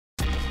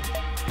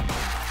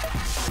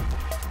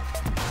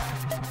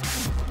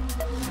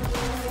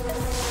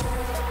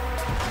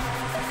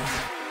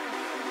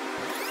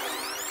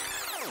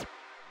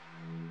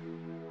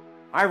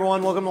Hi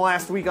everyone, welcome to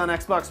Last Week on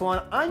Xbox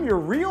One. I'm your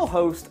real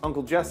host,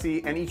 Uncle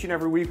Jesse, and each and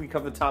every week we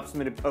cover the top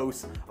submitted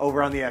posts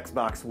over on the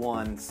Xbox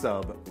One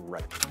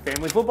subreddit.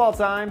 Family football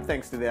time,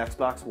 thanks to the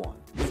Xbox One.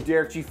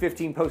 Derek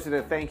G15 posted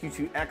a thank you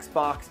to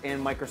Xbox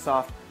and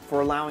Microsoft for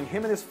allowing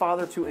him and his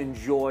father to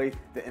enjoy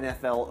the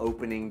NFL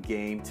opening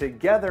game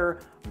together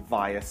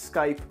via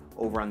Skype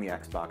over on the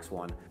Xbox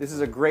One. This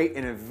is a great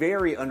and a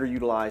very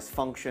underutilized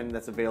function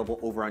that's available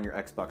over on your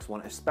Xbox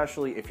One,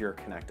 especially if you're a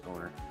Kinect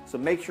owner. So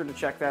make sure to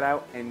check that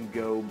out and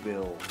go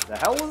Bill. The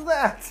hell was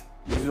that?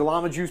 User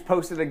Llamjuice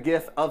posted a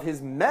GIF of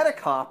his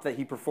Metacop that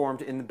he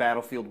performed in the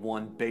Battlefield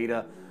 1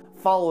 beta,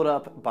 followed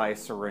up by a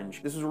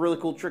Syringe. This was a really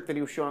cool trick that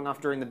he was showing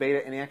off during the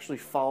beta, and he actually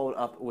followed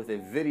up with a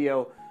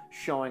video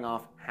showing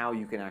off how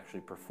you can actually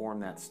perform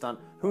that stunt.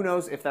 Who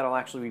knows if that'll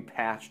actually be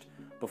patched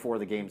before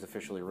the game's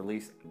officially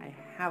released. I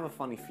have a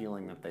funny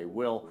feeling that they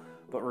will,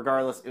 but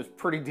regardless, it was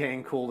pretty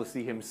dang cool to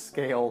see him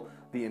scale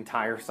the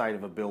entire side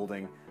of a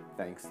building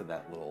thanks to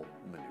that little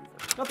maneuver.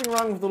 Nothing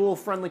wrong with a little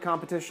friendly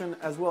competition,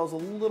 as well as a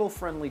little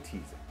friendly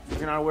teasing. If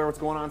you're not aware what's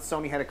going on,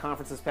 Sony had a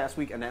conference this past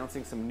week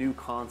announcing some new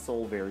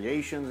console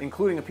variations,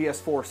 including a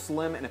PS4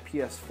 Slim and a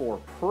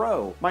PS4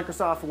 Pro.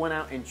 Microsoft went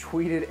out and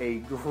tweeted a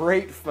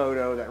great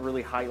photo that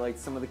really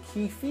highlights some of the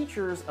key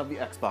features of the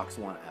Xbox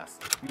One S.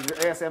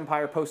 User AS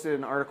Empire posted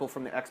an article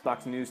from the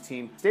Xbox news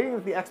team stating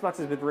that the Xbox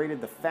has been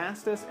rated the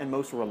fastest and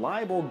most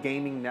reliable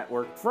gaming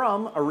network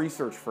from a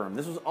research firm.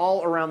 This was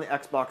all around the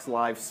Xbox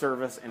Live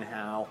service and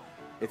how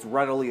it's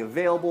readily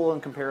available in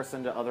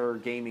comparison to other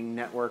gaming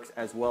networks,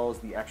 as well as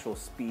the actual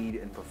speed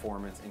and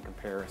performance in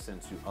comparison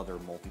to other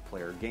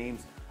multiplayer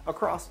games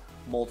across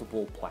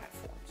multiple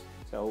platforms.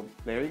 So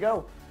there you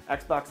go.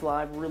 Xbox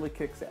Live really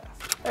kicks ass.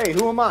 Hey,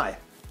 who am I?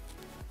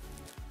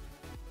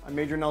 I'm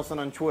Major Nelson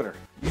on Twitter.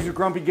 User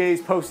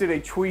GrumpyGazz posted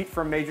a tweet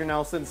from Major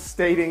Nelson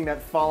stating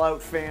that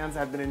Fallout fans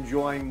have been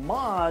enjoying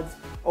mods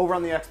over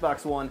on the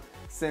Xbox One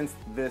since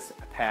this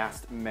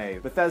past May.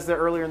 Bethesda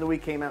earlier in the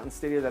week came out and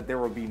stated that there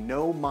will be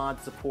no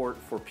mod support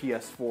for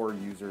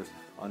PS4 users,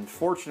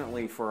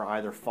 unfortunately, for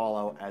either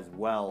Fallout as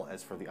well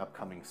as for the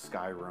upcoming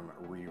Skyrim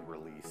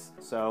re-release.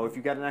 So if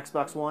you got an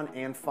Xbox One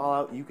and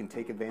Fallout, you can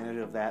take advantage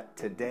of that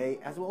today,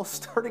 as well as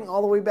starting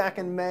all the way back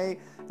in May,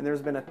 and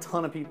there's been a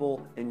ton of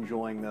people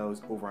enjoying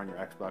those over on your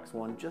Xbox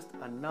One. Just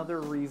another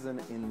reason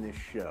in this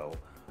show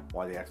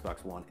why the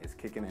Xbox One is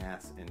kicking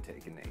ass and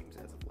taking names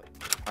as of late.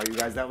 All right, you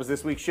guys, that was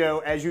this week's show.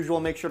 As usual,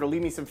 make sure to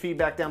leave me some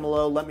feedback down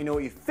below. Let me know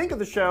what you think of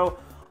the show.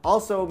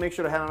 Also, make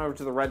sure to head on over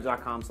to the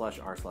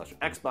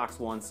reddit.com/r/Xbox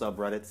One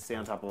subreddit to stay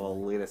on top of all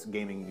the latest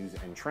gaming news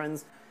and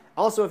trends.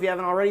 Also, if you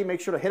haven't already, make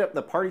sure to hit up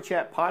the Party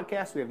Chat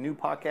podcast. We have new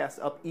podcasts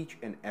up each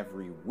and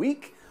every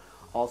week.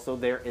 Also,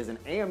 there is an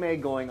AMA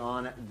going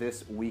on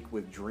this week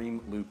with Dream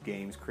Loop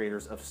Games,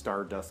 creators of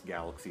Stardust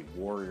Galaxy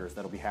Warriors.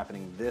 That'll be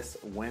happening this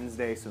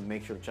Wednesday, so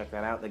make sure to check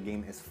that out. The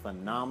game is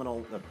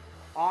phenomenal. The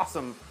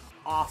awesome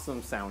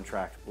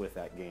soundtrack with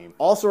that game.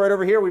 Also, right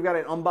over here, we've got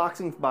an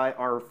unboxing by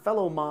our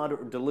fellow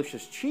mod,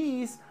 Delicious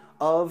Cheese,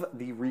 of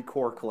the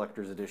Recore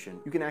Collector's Edition.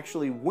 You can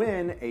actually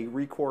win a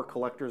Recore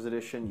Collector's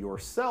Edition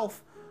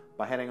yourself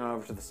by heading on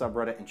over to the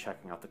subreddit and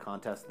checking out the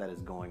contest that is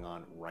going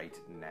on right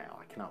now.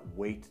 I cannot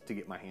wait to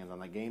get my hands on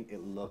that game.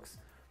 It looks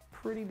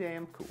pretty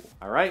damn cool.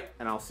 All right,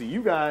 and I'll see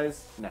you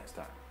guys next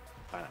time.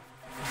 Bye now.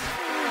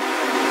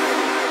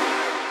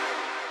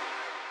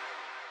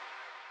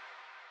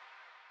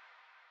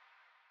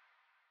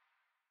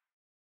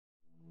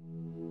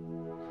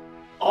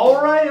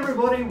 Alright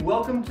everybody,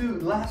 welcome to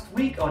Last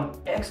Week on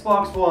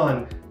Xbox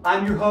One.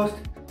 I'm your host,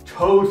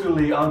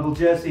 totally Uncle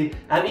Jesse,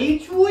 and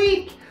each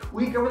week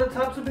we cover the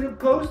top submitted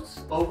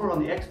posts over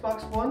on the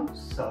Xbox One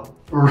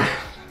subreddit.